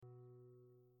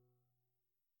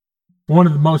One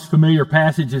of the most familiar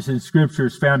passages in Scripture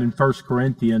is found in 1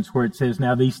 Corinthians, where it says,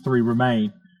 "Now these three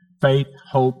remain, faith,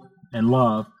 hope, and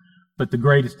love, but the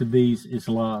greatest of these is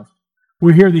love."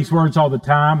 We hear these words all the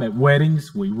time at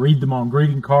weddings. We read them on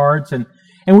greeting cards, and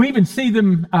we even see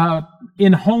them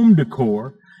in home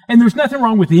decor. And there's nothing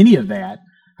wrong with any of that.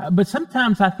 But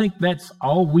sometimes I think that's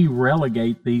all we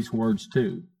relegate these words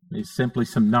to, is simply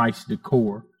some nice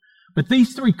decor. But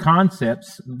these three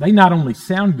concepts, they not only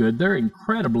sound good, they're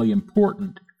incredibly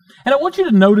important. And I want you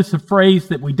to notice a phrase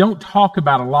that we don't talk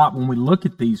about a lot when we look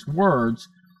at these words,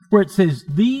 where it says,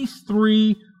 "These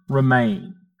three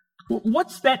remain."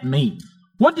 What's that mean?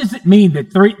 What does it mean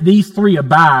that these three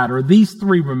abide or these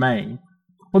three remain?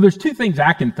 Well, there's two things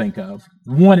I can think of.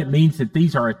 One, it means that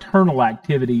these are eternal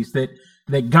activities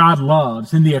that God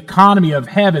loves. In the economy of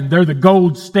heaven, they're the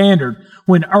gold standard.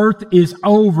 When earth is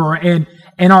over and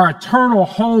our eternal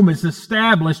home is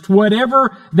established,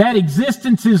 whatever that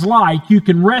existence is like, you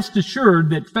can rest assured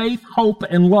that faith, hope,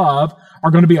 and love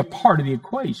are going to be a part of the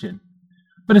equation.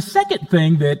 But a second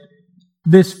thing that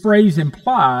this phrase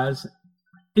implies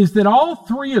is that all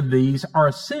three of these are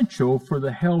essential for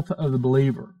the health of the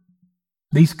believer.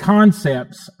 These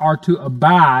concepts are to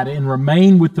abide and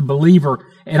remain with the believer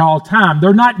at all time.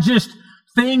 They're not just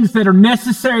things that are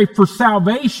necessary for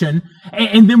salvation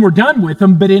and then we're done with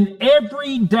them, but in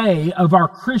every day of our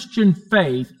Christian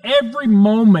faith, every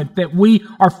moment that we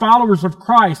are followers of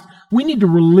Christ, we need to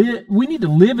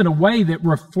live in a way that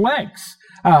reflects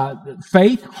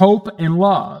faith, hope, and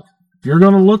love. If you're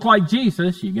going to look like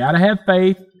Jesus, you got to have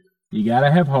faith, you got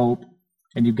to have hope,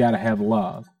 and you've got to have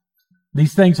love.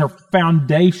 These things are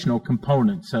foundational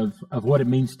components of what it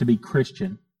means to be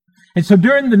Christian. And so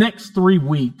during the next 3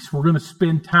 weeks, we're going to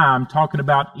spend time talking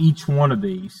about each one of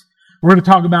these. We're going to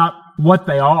talk about what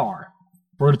they are.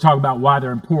 We're going to talk about why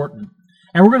they're important.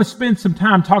 And we're going to spend some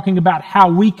time talking about how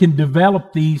we can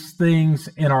develop these things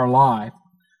in our life.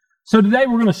 So today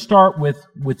we're going to start with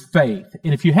faith.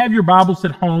 And if you have your Bibles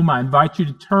at home, I invite you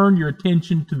to turn your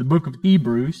attention to the book of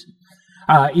Hebrews.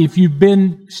 If you've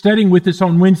been studying with us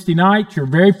on Wednesday night, you're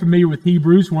very familiar with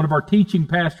Hebrews. One of our teaching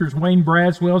pastors, Wayne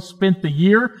Braswell, spent the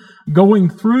year going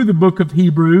through the book of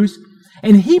Hebrews.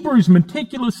 And Hebrews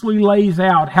meticulously lays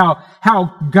out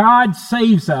how God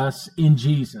saves us in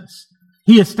Jesus.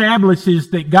 He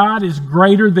establishes that God is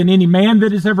greater than any man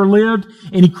that has ever lived,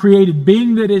 any created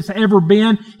being that has ever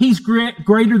been. He's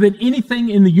greater than anything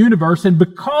in the universe. And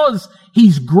because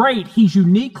He's great, He's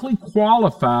uniquely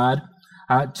qualified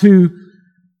to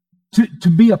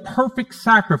be a perfect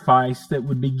sacrifice that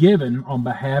would be given on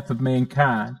behalf of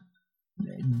mankind.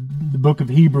 The book of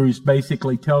Hebrews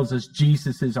basically tells us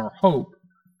Jesus is our hope.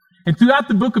 And throughout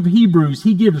the book of Hebrews,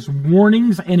 he gives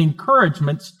warnings and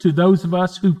encouragements to those of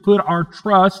us who put our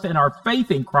trust and our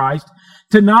faith in Christ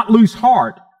to not lose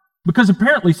heart. Because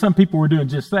apparently some people were doing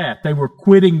just that. They were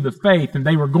quitting the faith and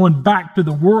they were going back to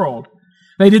the world.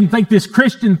 They didn't think this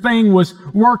Christian thing was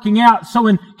working out. So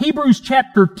in Hebrews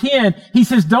chapter 10, he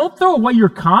says, don't throw away your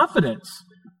confidence.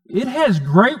 It has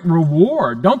great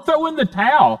reward. Don't throw in the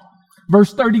towel.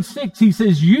 Verse 36, he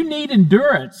says, you need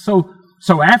endurance.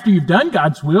 So after you've done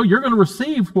God's will, you're going to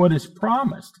receive what is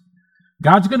promised.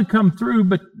 God's going to come through,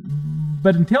 but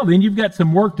until then, you've got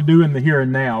some work to do in the here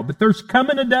and now. But there's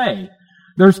coming a day.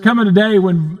 There's coming a day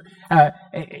when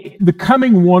the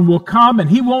coming one will come and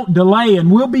he won't delay and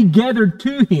we'll be gathered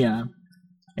to him.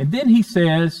 And then he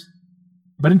says,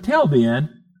 but until then,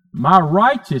 my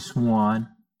righteous one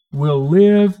will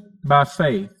live by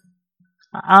faith.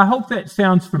 I hope that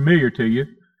sounds familiar to you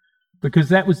because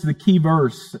that was the key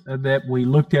verse that we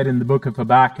looked at in the book of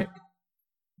Habakkuk.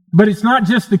 But it's not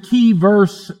just the key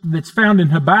verse that's found in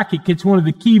Habakkuk. It's one of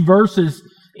the key verses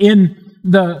in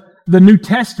the New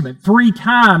Testament. 3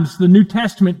 times the New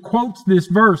Testament quotes this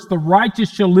verse, the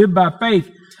righteous shall live by faith.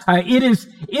 It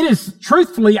is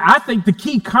truthfully, I think, the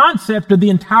key concept of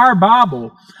the entire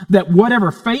Bible, that whatever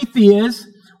faith is,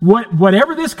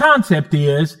 whatever this concept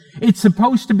is, it's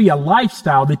supposed to be a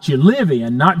lifestyle that you live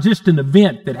in, not just an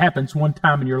event that happens one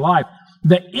time in your life.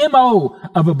 The MO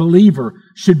of a believer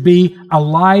should be a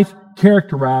life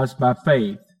characterized by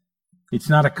faith. It's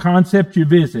not a concept you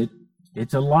visit.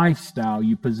 It's a lifestyle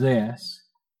you possess.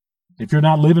 If you're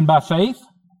not living by faith,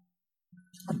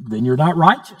 then you're not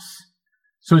righteous.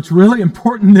 So it's really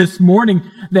important this morning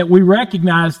that we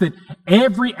recognize that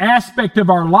every aspect of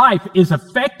our life is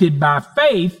affected by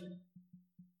faith.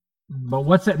 But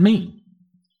what's that mean?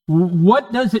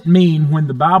 What does it mean when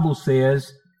the Bible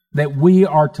says that we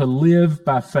are to live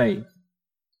by faith?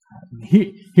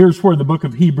 Here's where the book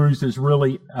of Hebrews is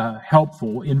really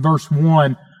helpful. In verse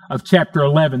 1 of chapter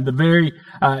 11. The very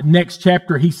next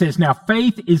chapter, he says, "Now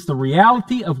faith is the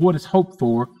reality of what is hoped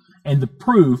for and the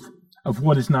proof of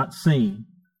what is not seen."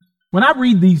 When I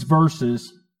read these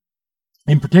verses,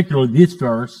 in particular this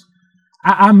verse,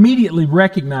 I immediately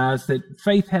recognize that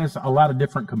faith has a lot of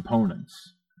different components.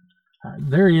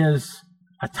 There is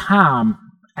a time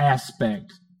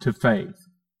aspect to faith.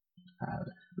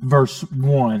 Verse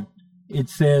 1, it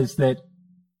says that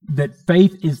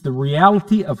faith is the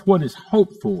reality of what is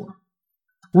hoped for.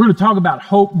 We're going to talk about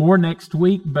hope more next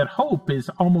week, but hope is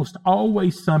almost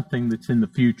always something that's in the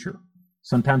future.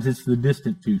 Sometimes it's the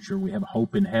distant future. We have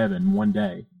hope in heaven one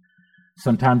day.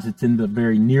 Sometimes it's in the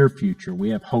very near future. We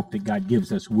have hope that God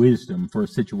gives us wisdom for a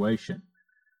situation.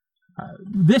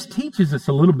 This teaches us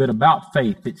a little bit about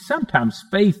faith, that sometimes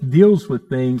faith deals with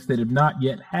things that have not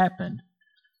yet happened.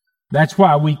 That's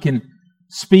why we can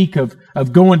speak of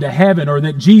going to heaven, or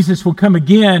that Jesus will come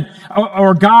again,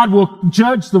 or God will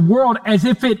judge the world as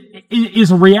if it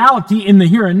is a reality in the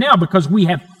here and now, because we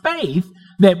have faith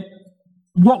that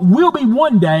what will be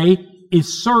one day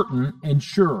is certain and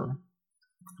sure.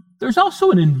 There's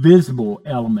also an invisible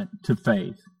element to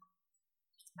faith.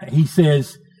 He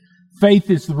says, faith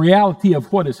is the reality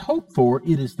of what is hoped for.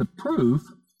 It is the proof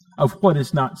of what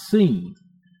is not seen.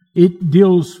 It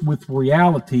deals with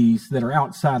realities that are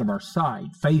outside of our sight.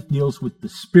 Faith deals with the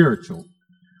spiritual,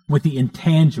 with the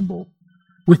intangible,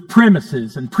 with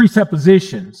premises and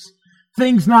presuppositions,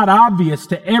 things not obvious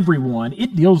to everyone.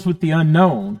 It deals with the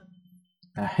unknown.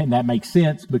 And that makes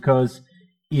sense, because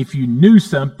if you knew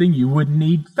something, you wouldn't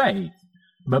need faith.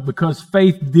 But because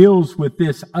faith deals with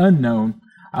this unknown,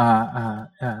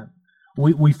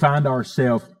 we find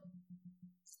ourselves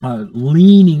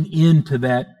leaning into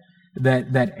that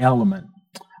element.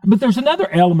 But there's another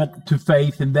element to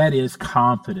faith, and that is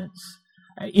confidence.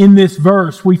 In this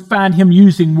verse, we find him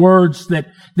using words that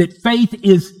faith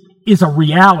is a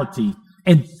reality,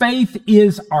 and faith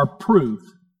is our proof.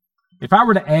 If I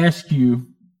were to ask you,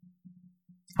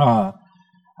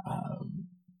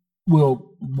 will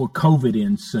COVID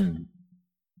end soon?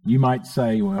 You might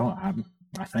say, well,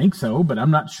 I think so, but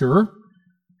I'm not sure.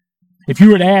 If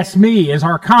you were to ask me, is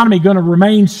our economy going to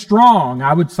remain strong?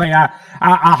 I would say,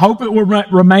 I hope it will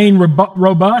remain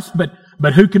robust,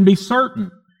 but who can be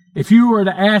certain? If you were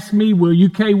to ask me, will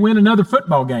UK win another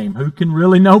football game? Who can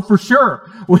really know for sure?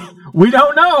 We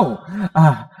don't know.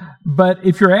 But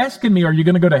if you're asking me, are you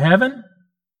going to go to heaven?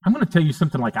 I'm going to tell you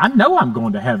something like, I know I'm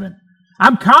going to heaven.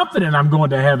 I'm confident I'm going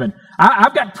to heaven.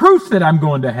 I've got proof that I'm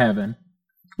going to heaven.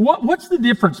 What's the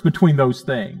difference between those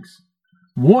things?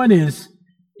 One is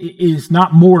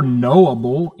not more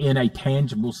knowable in a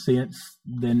tangible sense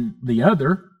than the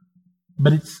other,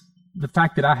 but it's the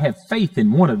fact that I have faith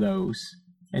in one of those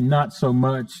and not so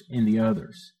much in the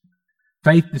others.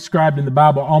 Faith described in the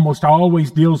Bible almost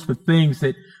always deals with things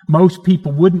that most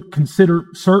people wouldn't consider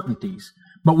certainties.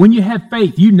 But when you have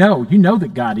faith, you know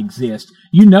that God exists.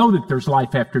 You know that there's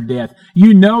life after death.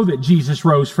 You know that Jesus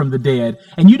rose from the dead.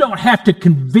 And you don't have to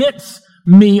convince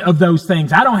me of those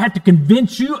things. I don't have to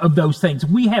convince you of those things.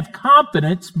 We have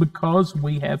confidence because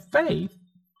we have faith.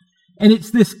 And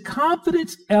it's this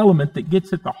confidence element that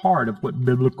gets at the heart of what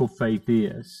biblical faith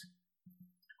is.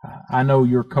 I know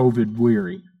you're COVID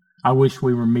weary. I wish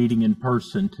we were meeting in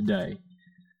person today.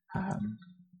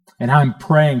 And I'm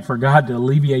praying for God to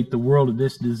alleviate the world of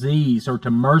this disease, or to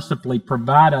mercifully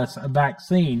provide us a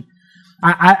vaccine.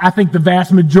 I think the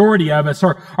vast majority of us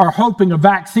are hoping a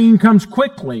vaccine comes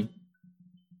quickly.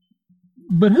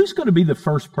 But who's going to be the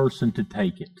first person to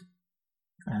take it?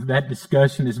 That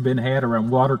discussion has been had around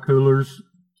water coolers,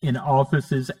 in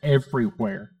offices,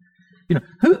 everywhere.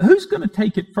 Who's going to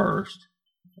take it first?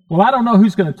 Well, I don't know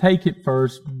who's going to take it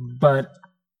first, but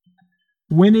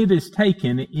when it is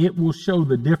taken, it will show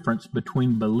the difference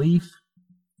between belief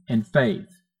and faith.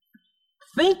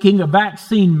 Thinking a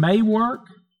vaccine may work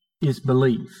is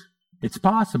belief. It's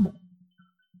possible.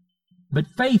 But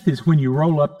faith is when you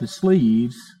roll up the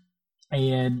sleeves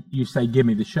and you say, give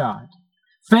me the shot.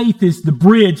 Faith is the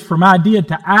bridge from idea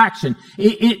to action.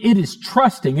 It is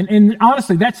trusting. And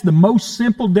honestly, that's the most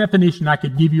simple definition I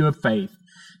could give you of faith.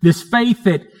 This faith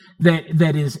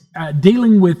that is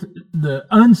dealing with the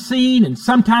unseen, and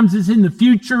sometimes it's in the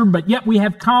future, but yet we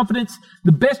have confidence.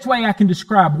 The best way I can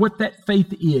describe what that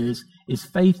faith is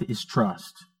faith is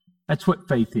trust. That's what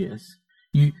faith is.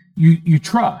 You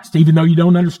trust. Even though you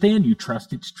don't understand, you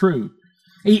trust it's true.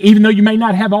 Even though you may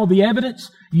not have all the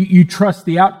evidence, you trust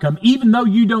the outcome. Even though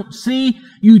you don't see,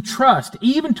 you trust,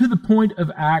 even to the point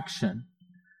of action.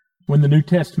 When the New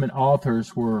Testament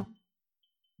authors were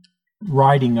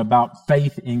writing about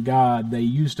faith in God, they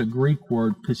used a Greek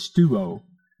word, pisteuo.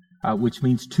 which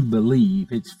means to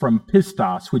believe. It's from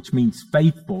pistos, which means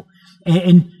faithful.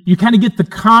 And you kind of get the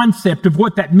concept of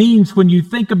what that means when you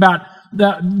think about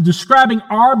describing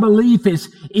our belief is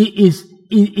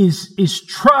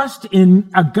trust in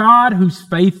a God who's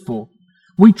faithful.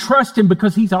 We trust Him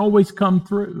because He's always come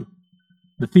through.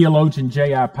 The theologian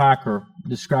J.I. Packer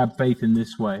described faith in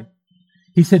this way.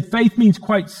 He said, faith means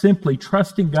quite simply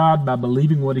trusting God by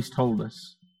believing what He's told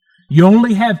us. You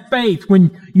only have faith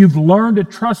when you've learned to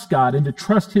trust God and to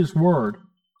trust His Word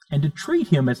and to treat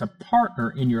Him as a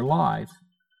partner in your life,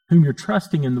 whom you're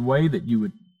trusting in the way that you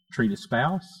would treat a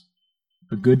spouse,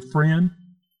 a good friend,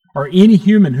 or any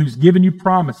human who's given you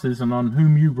promises and on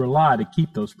whom you rely to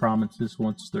keep those promises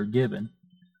once they're given.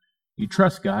 You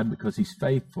trust God because He's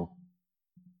faithful.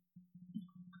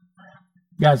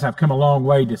 Guys, I've come a long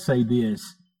way to say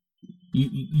this.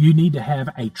 You need to have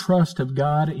a trust of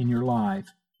God in your life,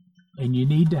 and you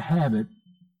need to have it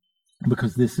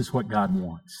because this is what God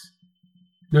wants.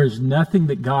 There's nothing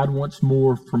that God wants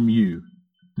more from you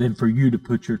than for you to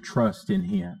put your trust in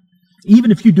Him.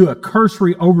 Even if you do a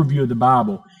cursory overview of the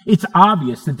Bible, it's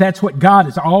obvious that that's what God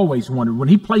has always wanted. When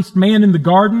He placed man in the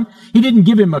garden, He didn't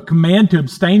give him a command to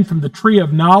abstain from the tree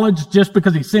of knowledge just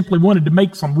because He simply wanted to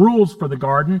make some rules for the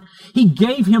garden. He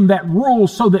gave him that rule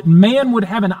so that man would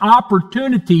have an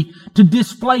opportunity to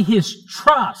display his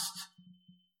trust,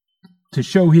 to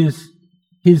show his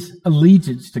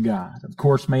allegiance to God. Of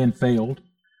course, man failed,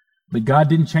 but God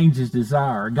didn't change His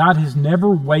desire. God has never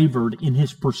wavered in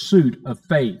His pursuit of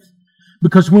faith.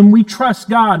 Because when we trust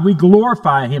God, we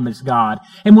glorify Him as God.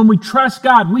 And when we trust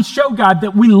God, we show God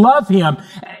that we love Him.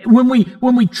 When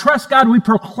we trust God, we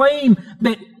proclaim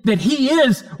that He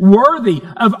is worthy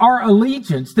of our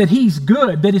allegiance, that He's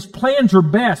good, that His plans are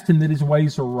best, and that His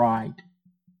ways are right.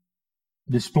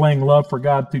 Displaying love for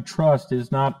God through trust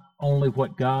is not only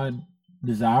what God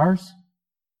desires,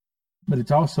 but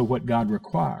it's also what God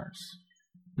requires.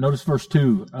 Notice verse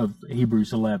 2 of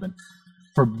Hebrews 11.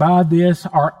 For by this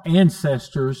our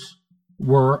ancestors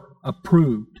were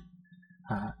approved.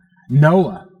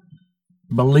 Noah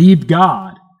believed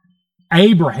God.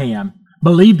 Abraham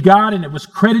believed God, and it was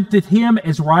credited him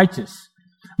as righteous.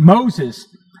 Moses,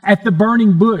 at the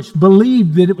burning bush,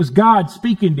 believed that it was God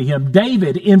speaking to him.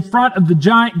 David, in front of the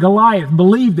giant Goliath,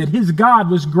 believed that his God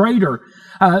was greater.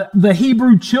 The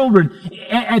Hebrew children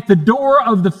at the door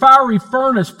of the fiery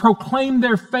furnace proclaimed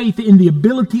their faith in the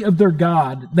ability of their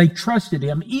God. They trusted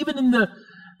Him. Even in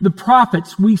the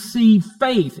prophets, we see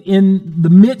faith in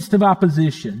the midst of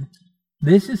opposition.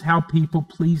 This is how people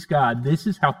please God. This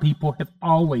is how people have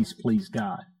always pleased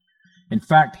God. In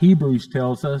fact, Hebrews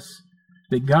tells us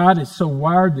that God has so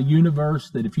wired the universe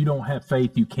that if you don't have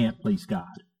faith, you can't please God.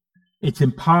 It's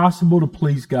impossible to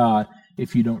please God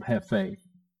if you don't have faith.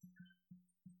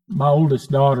 My oldest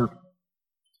daughter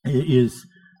is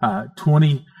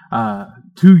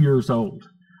 22 years old.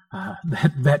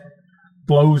 That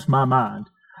blows my mind.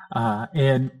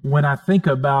 And when I think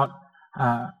about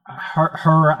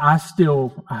her, I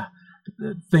still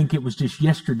think it was just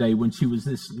yesterday when she was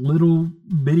this little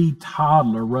bitty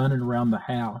toddler running around the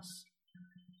house.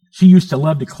 She used to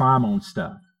love to climb on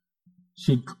stuff.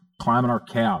 She'd climb on our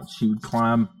couch. She would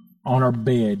climb on our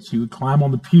bed. She would climb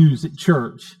on the pews at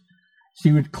church.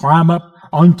 She would climb up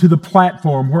onto the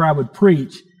platform where I would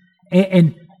preach.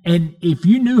 And if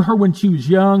you knew her when she was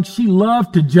young, she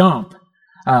loved to jump.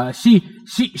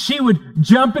 She would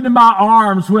jump into my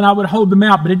arms when I would hold them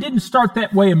out, but it didn't start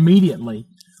that way immediately.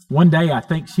 One day, I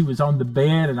think she was on the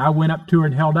bed, and I went up to her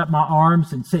and held up my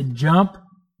arms and said, "Jump."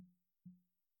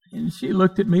 And she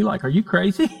looked at me like, "Are you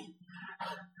crazy?"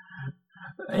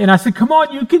 And I said, "Come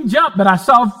on, you can jump." But I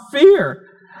saw fear.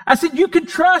 I said, "You can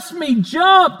trust me,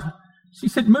 jump." She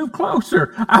said, "Move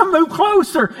closer." I moved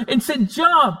closer and said,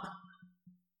 "Jump."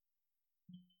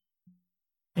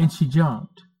 And she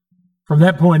jumped. From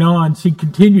that point on, she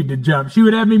continued to jump. She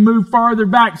would have me move farther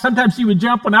back. Sometimes she would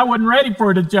jump when I wasn't ready for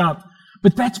her to jump.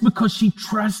 But that's because she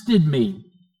trusted me.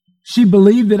 She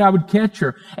believed that I would catch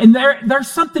her. And there's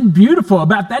something beautiful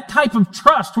about that type of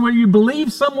trust where you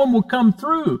believe someone will come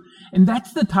through. And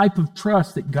that's the type of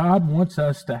trust that God wants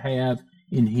us to have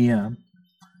in Him.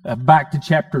 Back to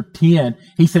chapter 10,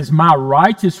 he says, "My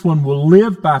righteous one will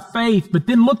live by faith." But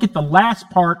then look at the last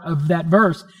part of that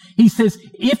verse. He says,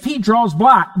 "If he draws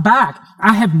back,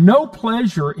 I have no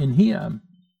pleasure in him."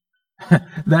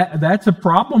 That's a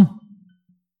problem.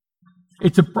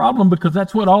 It's a problem because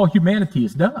that's what all humanity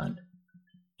has done.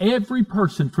 Every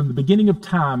person from the beginning of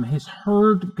time has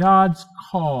heard God's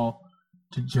call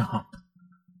to jump,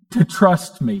 to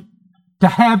trust me, to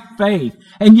have faith.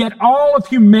 And yet all of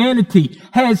humanity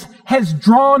has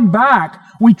drawn back.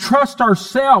 We trust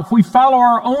ourselves. We follow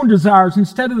our own desires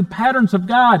instead of the patterns of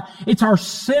God. It's our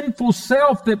sinful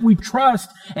self that we trust,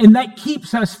 and that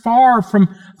keeps us far from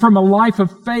a life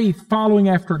of faith following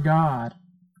after God.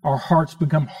 Our hearts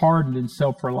become hardened in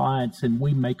self-reliance, and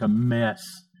we make a mess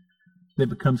that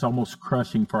becomes almost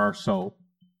crushing for our soul.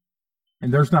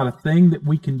 And there's not a thing that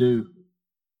we can do.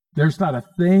 There's not a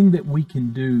thing that we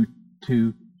can do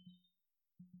to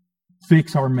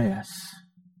fix our mess.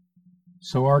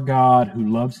 So our God, who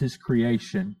loves His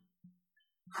creation,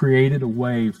 created a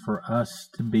way for us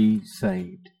to be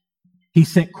saved. He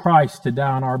sent Christ to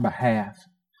die on our behalf.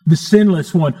 The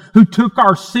sinless one who took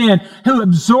our sin, who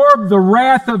absorbed the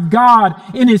wrath of God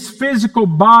in His physical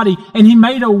body, and He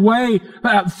made a way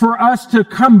for us to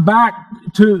come back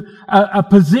to a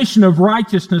position of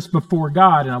righteousness before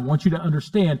God. And I want you to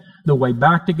understand, the way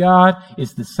back to God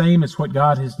is the same as what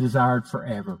God has desired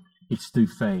forever. It's through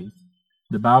faith.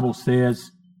 The Bible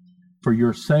says, "For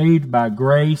you're saved by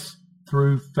grace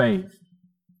through faith."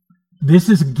 This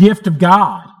is a gift of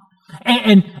God.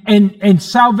 And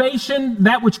salvation,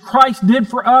 that which Christ did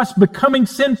for us, becoming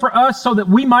sin for us so that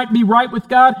we might be right with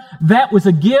God, that was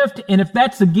a gift. And if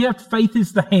that's a gift, faith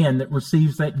is the hand that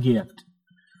receives that gift.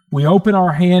 We open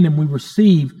our hand and we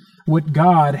receive what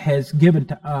God has given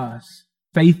to us.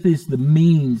 Faith is the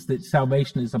means that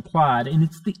salvation is applied, and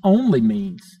it's the only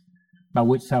means by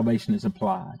which salvation is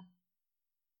applied.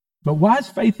 But why is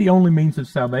faith the only means of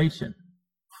salvation?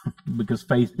 Because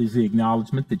faith is the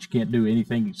acknowledgement that you can't do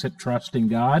anything except trust in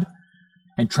God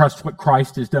and trust what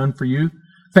Christ has done for you.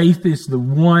 Faith is the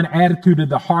one attitude of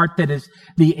the heart that is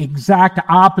the exact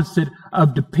opposite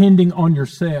of depending on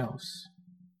yourselves.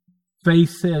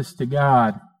 Faith says to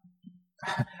God,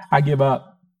 I give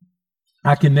up.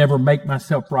 I can never make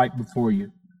myself right before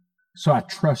you. So I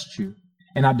trust you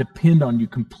and I depend on you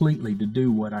completely to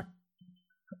do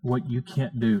what you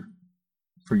can't do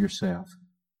for yourself.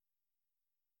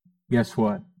 Guess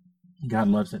what? God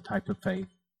loves that type of faith.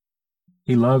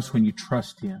 He loves when you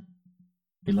trust Him.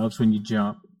 He loves when you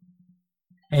jump.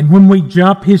 And when we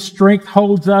jump, His strength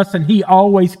holds us and He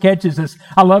always catches us.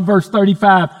 I love verse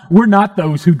 35. We're not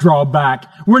those who draw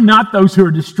back. We're not those who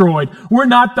are destroyed. We're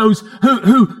not those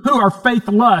who are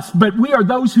faithless, but we are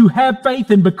those who have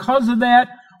faith, and because of that,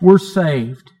 we're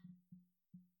saved.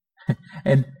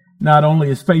 And not only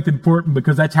is faith important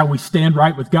because that's how we stand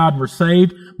right with God and we're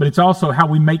saved, but it's also how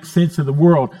we make sense of the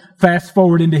world. Fast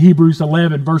forward into Hebrews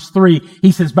 11, verse 3.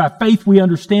 He says, "By faith we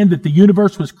understand that the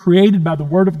universe was created by the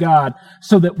Word of God,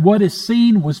 so that what is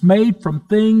seen was made from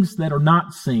things that are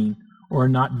not seen or are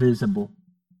not visible."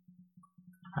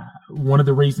 One of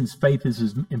the reasons faith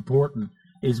is important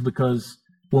is because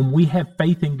when we have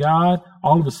faith in God,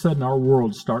 all of a sudden our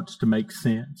world starts to make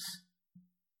sense.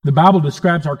 The Bible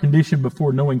describes our condition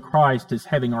before knowing Christ as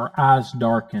having our eyes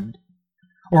darkened,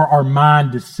 or our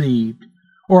mind deceived,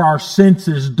 or our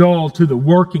senses dull to the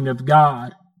working of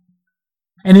God.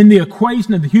 And in the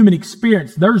equation of the human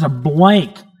experience, there's a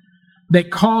blank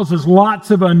that causes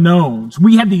lots of unknowns.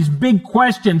 We have these big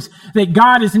questions that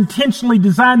God has intentionally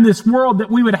designed this world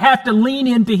that we would have to lean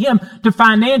into Him to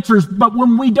find answers. But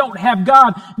when we don't have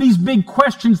God, these big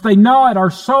questions, they gnaw at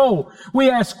our soul. We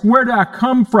ask, where do I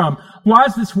come from? Why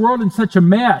is this world in such a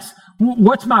mess?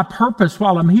 What's my purpose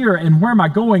while I'm here? And where am I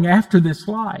going after this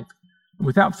life?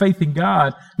 Without faith in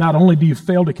God, not only do you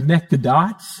fail to connect the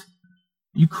dots,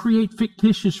 you create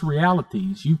fictitious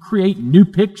realities. You create new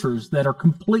pictures that are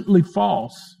completely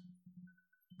false.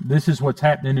 This is what's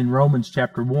happening in Romans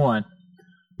chapter 1.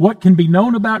 What can be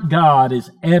known about God is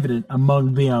evident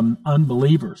among them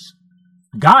unbelievers.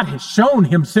 God has shown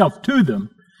Himself to them.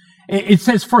 It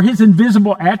says, for His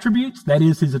invisible attributes, that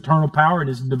is His eternal power and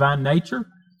His divine nature,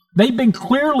 they've been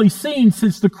clearly seen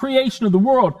since the creation of the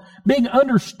world, being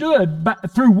understood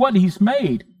through what He's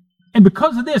made. And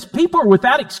because of this, people are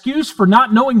without excuse for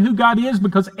not knowing who God is,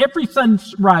 because every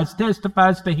sunrise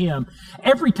testifies to Him.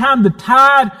 Every time the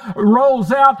tide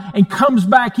rolls out and comes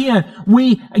back in,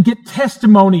 we get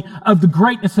testimony of the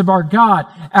greatness of our God.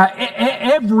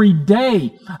 Every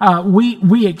day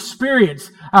we experience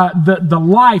the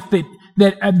life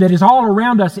that is all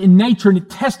around us in nature, and it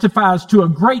testifies to a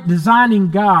great designing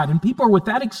God. And people are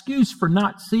without excuse for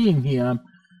not seeing Him,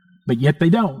 but yet they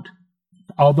don't.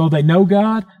 Although they know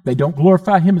God, they don't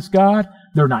glorify Him as God.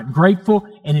 They're not grateful.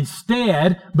 And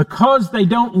instead, because they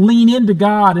don't lean into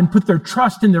God and put their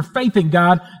trust and their faith in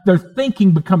God, their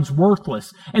thinking becomes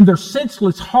worthless and their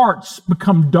senseless hearts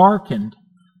become darkened.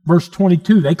 Verse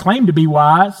 22, they claim to be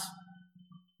wise,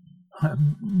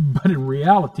 but in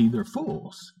reality, they're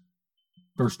fools.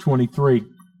 Verse 23,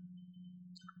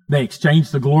 They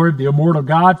exchanged the glory of the immortal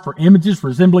God for images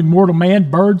resembling mortal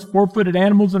man, birds, four-footed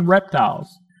animals, and reptiles.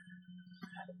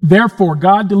 Therefore,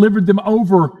 God delivered them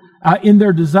over in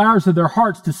their desires of their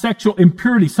hearts to sexual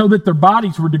impurity, so that their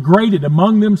bodies were degraded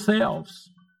among themselves.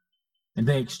 And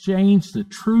they exchanged the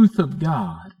truth of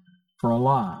God for a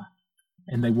lie.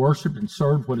 And they worshiped and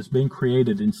served what has been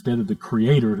created instead of the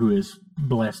Creator, who is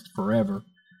blessed forever.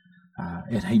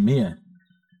 And amen.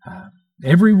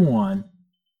 Everyone,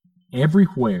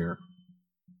 everywhere,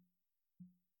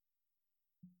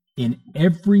 in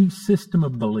every system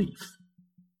of belief,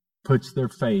 puts their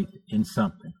faith in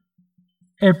something.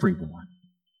 Everyone.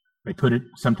 They put it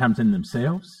sometimes in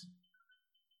themselves.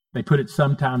 They put it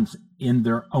sometimes in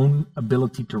their own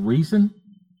ability to reason.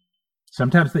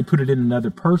 Sometimes they put it in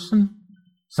another person.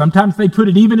 Sometimes they put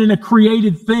it even in a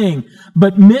created thing.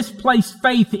 But misplaced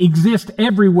faith exists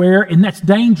everywhere, and that's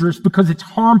dangerous because it's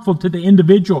harmful to the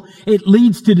individual. It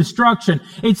leads to destruction.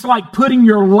 It's like putting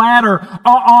your ladder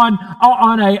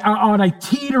on a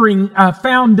teetering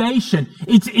foundation.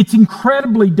 It's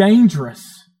incredibly dangerous.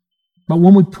 But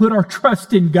when we put our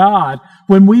trust in God,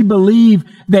 when we believe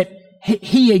that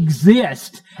He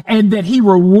exists and that He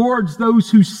rewards those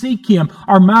who seek Him,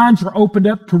 our minds are opened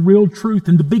up to real truth.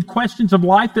 And the big questions of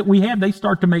life that we have, they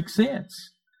start to make sense.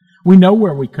 We know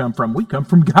where we come from. We come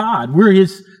from God. We're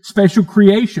His special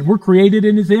creation. We're created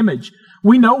in His image.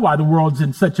 We know why the world's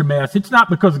in such a mess. It's not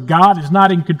because God is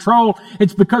not in control.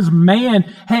 It's because man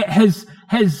has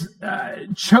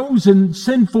chosen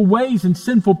sinful ways and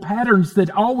sinful patterns that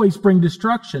always bring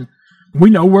destruction. We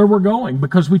know where we're going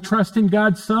because we trust in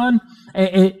God's Son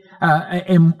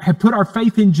and have put our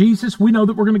faith in Jesus. We know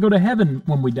that we're going to go to heaven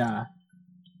when we die.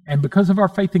 And because of our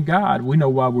faith in God, we know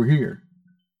why we're here.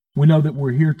 We know that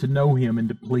we're here to know Him and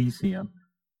to please Him.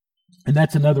 And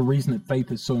that's another reason that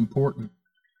faith is so important.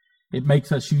 It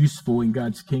makes us useful in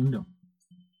God's kingdom.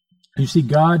 You see,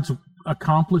 God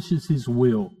accomplishes His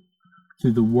will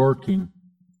through the working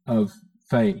of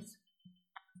faith.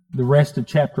 The rest of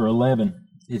chapter 11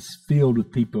 is filled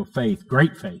with people of faith,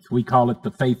 great faith. We call it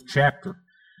the faith chapter,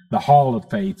 the hall of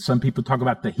faith. Some people talk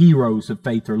about the heroes of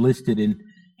faith are listed in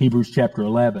Hebrews chapter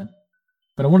 11.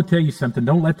 But I want to tell you something.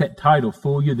 Don't let that title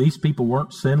fool you. These people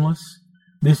weren't sinless.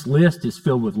 This list is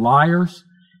filled with liars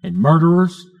and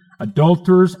murderers,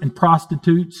 adulterers and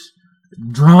prostitutes,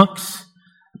 drunks,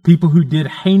 people who did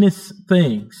heinous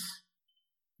things.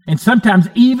 And sometimes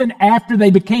even after they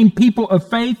became people of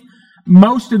faith,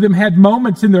 most of them had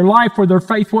moments in their life where their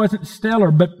faith wasn't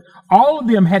stellar, but all of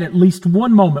them had at least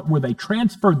one moment where they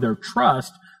transferred their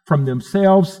trust from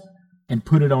themselves and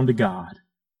put it onto God.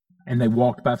 And they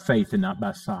walked by faith and not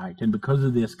by sight. And because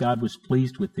of this, God was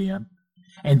pleased with them.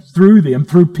 And through them,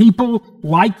 through people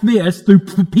like this, through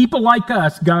people like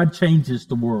us, God changes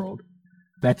the world.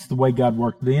 That's the way God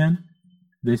worked then.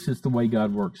 This is the way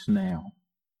God works now.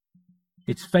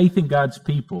 It's faith in God's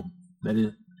people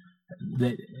that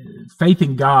faith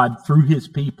in God through His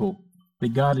people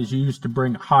that God has used to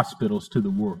bring hospitals to the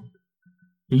world.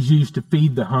 He's used to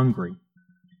feed the hungry.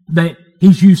 That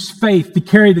He's used faith to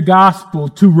carry the gospel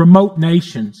to remote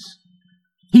nations.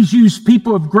 He's used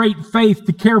people of great faith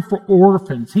to care for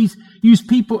orphans. He's used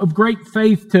people of great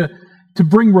faith to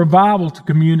bring revival to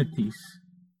communities.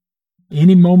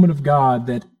 Any moment of God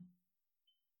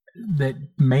that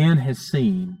man has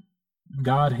seen,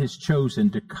 God has chosen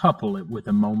to couple it with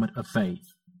a moment of faith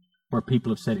where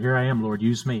people have said, "Here I am, Lord,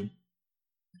 use me.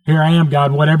 Here I am,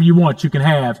 God, whatever you want, you can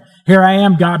have. Here I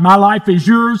am, God, my life is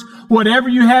yours. Whatever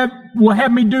you will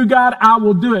have me do, God, I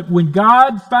will do it." When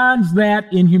God finds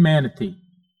that in humanity,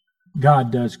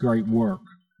 God does great work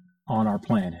on our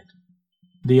planet.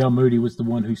 D.L. Moody was the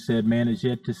one who said, "Man is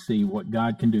yet to see what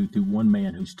God can do through one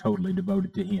man who's totally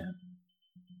devoted to Him."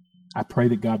 I pray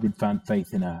that God would find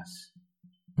faith in us.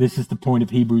 This is the point of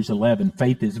Hebrews 11.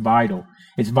 Faith is vital.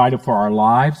 It's vital for our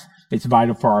lives, it's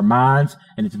vital for our minds,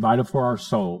 and it's vital for our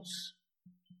souls.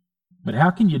 But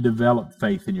how can you develop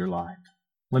faith in your life?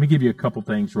 Let me give you a couple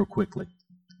things real quickly.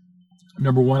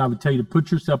 Number one, I would tell you to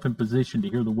put yourself in position to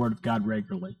hear the Word of God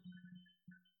regularly.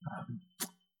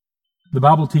 The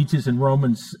Bible teaches in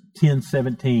Romans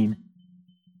 10:17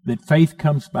 that faith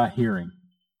comes by hearing,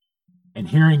 and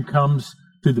hearing comes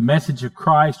through the message of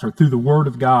Christ or through the Word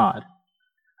of God.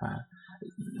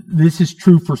 This is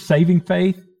true for saving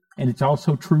faith, and it's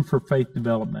also true for faith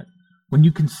development. When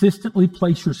you consistently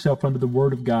place yourself under the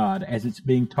Word of God as it's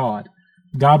being taught,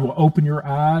 God will open your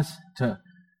eyes to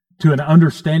an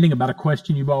understanding about a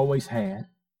question you've always had.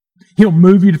 He'll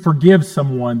move you to forgive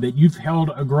someone that you've held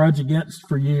a grudge against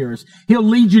for years. He'll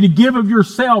lead you to give of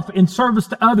yourself in service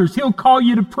to others. He'll call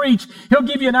you to preach. He'll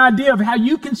give you an idea of how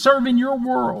you can serve in your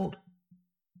world.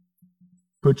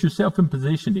 Put yourself in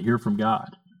position to hear from God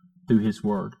through His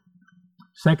Word.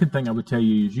 Second thing I would tell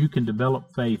you is you can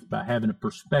develop faith by having a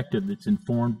perspective that's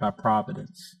informed by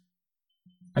providence.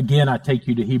 Again, I take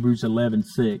you to Hebrews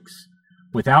 11:6.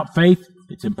 Without faith,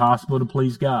 it's impossible to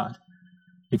please God.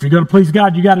 If you're going to please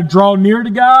God, you got to draw near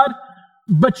to God,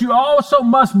 but you also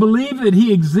must believe that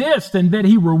He exists and that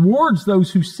He rewards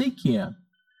those who seek Him.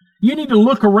 You need to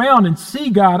look around and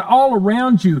see God all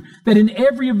around you, that in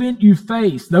every event you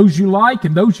face, those you like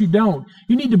and those you don't,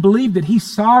 you need to believe that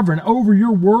He's sovereign over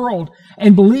your world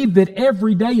and believe that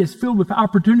every day is filled with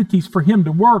opportunities for Him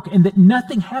to work and that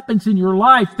nothing happens in your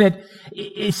life that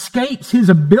escapes His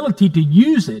ability to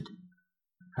use it.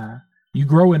 You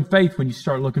grow in faith when you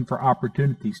start looking for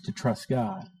opportunities to trust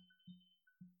God.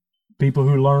 People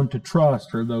who learn to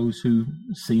trust are those who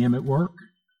see Him at work.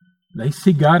 They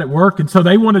see God at work, and so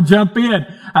they want to jump in.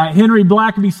 Henry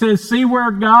Blackaby says, see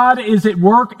where God is at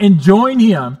work and join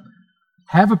Him.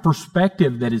 Have a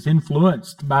perspective that is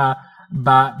influenced by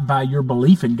your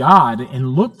belief in God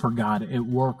and look for God at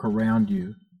work around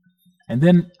you. And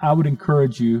then I would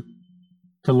encourage you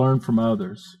to learn from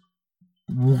others.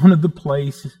 One of the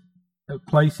places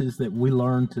that we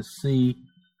learn to see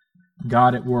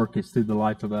God at work is through the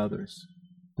life of others.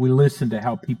 We listen to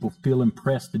how people feel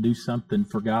impressed to do something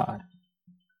for God.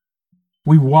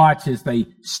 We watch as they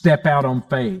step out on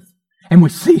faith, and we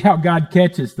see how God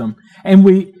catches them, and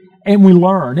we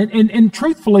learn. And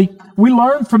truthfully, we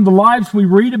learn from the lives we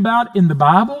read about in the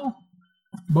Bible,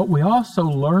 but we also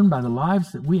learn by the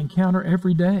lives that we encounter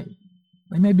every day.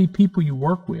 They may be people you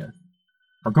work with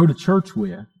or go to church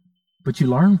with, but you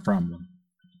learn from them.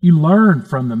 You learn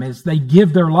from them as they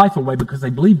give their life away because they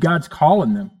believe God's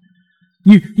calling them.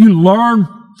 You learn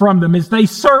from them as they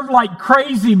serve like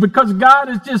crazy because God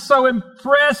has just so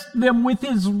impressed them with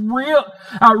His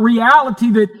reality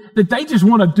that they just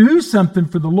want to do something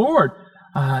for the Lord.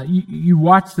 You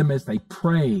watch them as they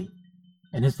pray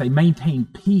and as they maintain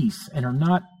peace and are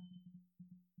not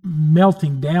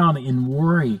melting down in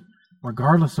worry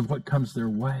regardless of what comes their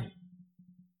way.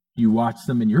 You watch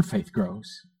them and your faith grows.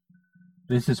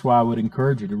 This is why I would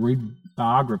encourage you to read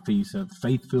biographies of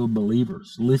faith-filled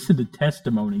believers. Listen to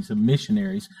testimonies of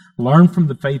missionaries. Learn from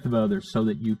the faith of others so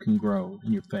that you can grow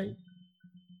in your faith.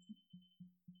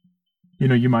 You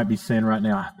know, you might be saying right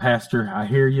now, Pastor, I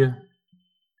hear you.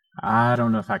 I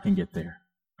don't know if I can get there.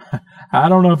 I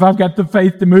don't know if I've got the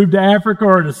faith to move to Africa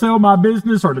or to sell my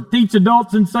business or to teach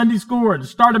adults in Sunday school or to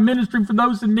start a ministry for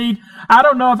those in need. I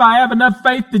don't know if I have enough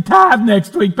faith to tithe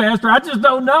next week, Pastor. I just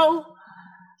don't know.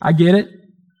 I get it.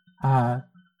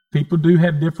 People do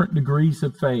have different degrees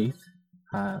of faith.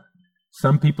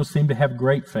 Some people seem to have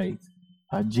great faith.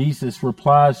 Jesus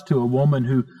replies to a woman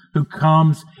who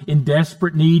comes in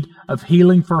desperate need of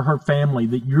healing for her family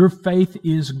that your faith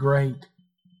is great.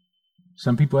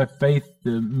 Some people have faith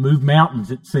to move mountains,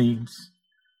 it seems.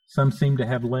 Some seem to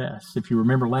have less. If you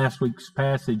remember last week's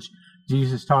passage,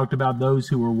 Jesus talked about those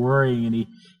who were worrying, and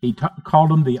he called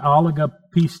them the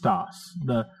oligopistos,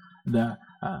 the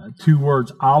two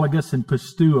words, oligus and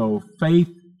pistuo, faith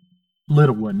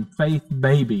little one, faith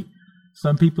baby.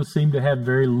 Some people seem to have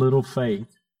very little faith.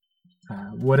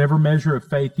 Whatever measure of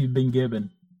faith you've been given,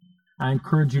 I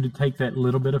encourage you to take that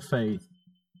little bit of faith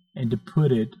and to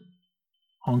put it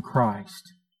on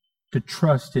Christ, to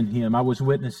trust in Him. I was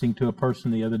witnessing to a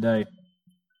person the other day,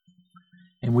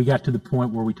 and we got to the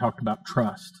point where we talked about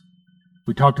trust.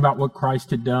 We talked about what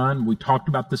Christ had done. We talked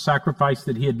about the sacrifice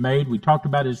that He had made. We talked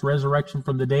about His resurrection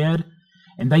from the dead.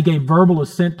 And they gave verbal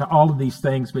assent to all of these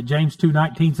things. But James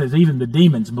 2:19 says even the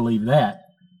demons believe that.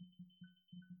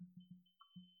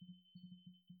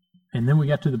 And then we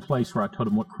got to the place where I told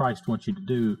them what Christ wants you to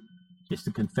do is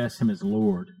to confess Him as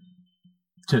Lord.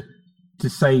 To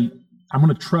say, I'm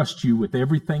going to trust you with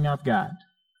everything I've got.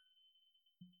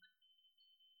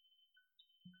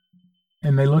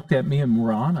 And they looked at me and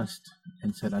were honest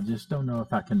and said, I just don't know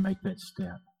if I can make that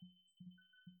step.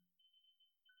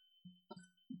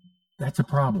 That's a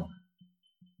problem.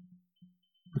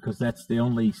 Because that's the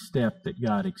only step that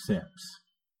God accepts.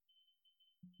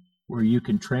 Where you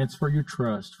can transfer your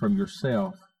trust from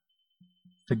yourself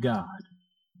to God.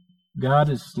 God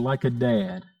is like a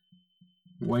dad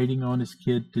waiting on his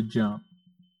kid to jump.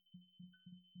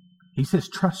 He says,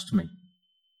 trust me.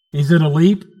 Is it a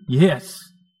leap? Yes.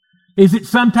 Is it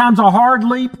sometimes a hard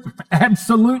leap?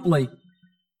 Absolutely.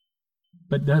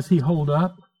 But does He hold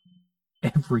up?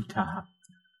 Every time.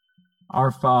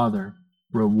 Our Father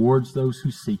rewards those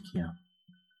who seek Him.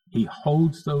 He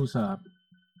holds those up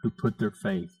who put their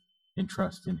faith and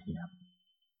trust in Him.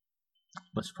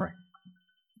 Let's pray.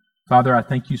 Father, I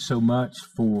thank You so much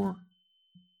for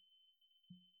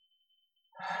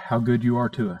how good you are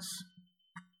to us.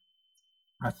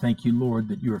 I thank you, Lord,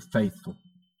 that you are faithful.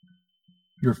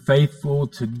 You're faithful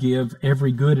to give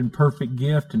every good and perfect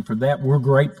gift, and for that we're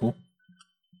grateful.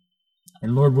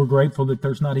 And Lord, we're grateful that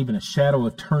there's not even a shadow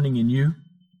of turning in you.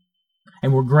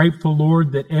 And we're grateful,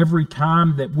 Lord, that every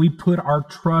time that we put our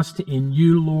trust in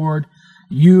you, Lord,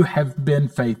 you have been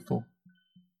faithful.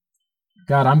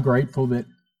 God, I'm grateful that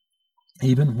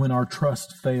even when our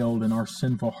trust failed and our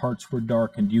sinful hearts were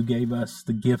darkened, you gave us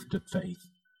the gift of faith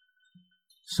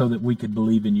so that we could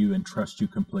believe in you and trust you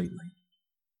completely.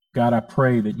 God, I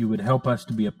pray that you would help us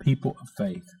to be a people of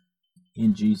faith.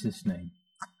 In Jesus' name,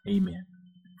 amen.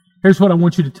 Here's what I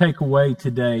want you to take away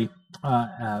today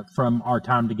from our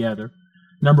time together.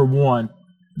 Number one,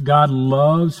 God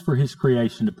loves for his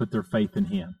creation to put their faith in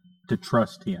him, to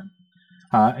trust him.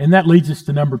 And that leads us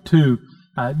to number two.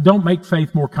 Don't make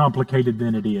faith more complicated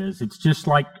than it is. It's just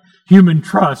like human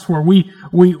trust, where we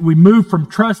move from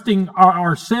trusting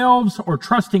ourselves or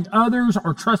trusting others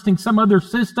or trusting some other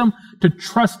system to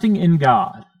trusting in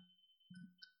God.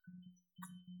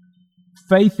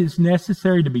 Faith is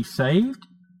necessary to be saved,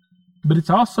 but it's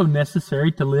also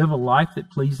necessary to live a life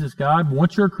that pleases God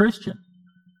once you're a Christian.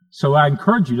 So I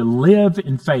encourage you to live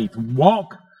in faith.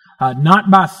 Walk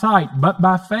not by sight, but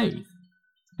by faith.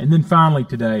 And then finally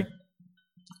today,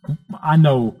 I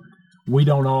know we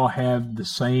don't all have the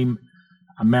same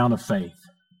amount of faith,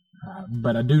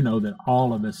 but I do know that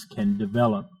all of us can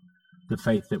develop the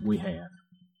faith that we have.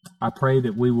 I pray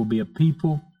that we will be a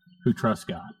people who trust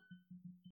God.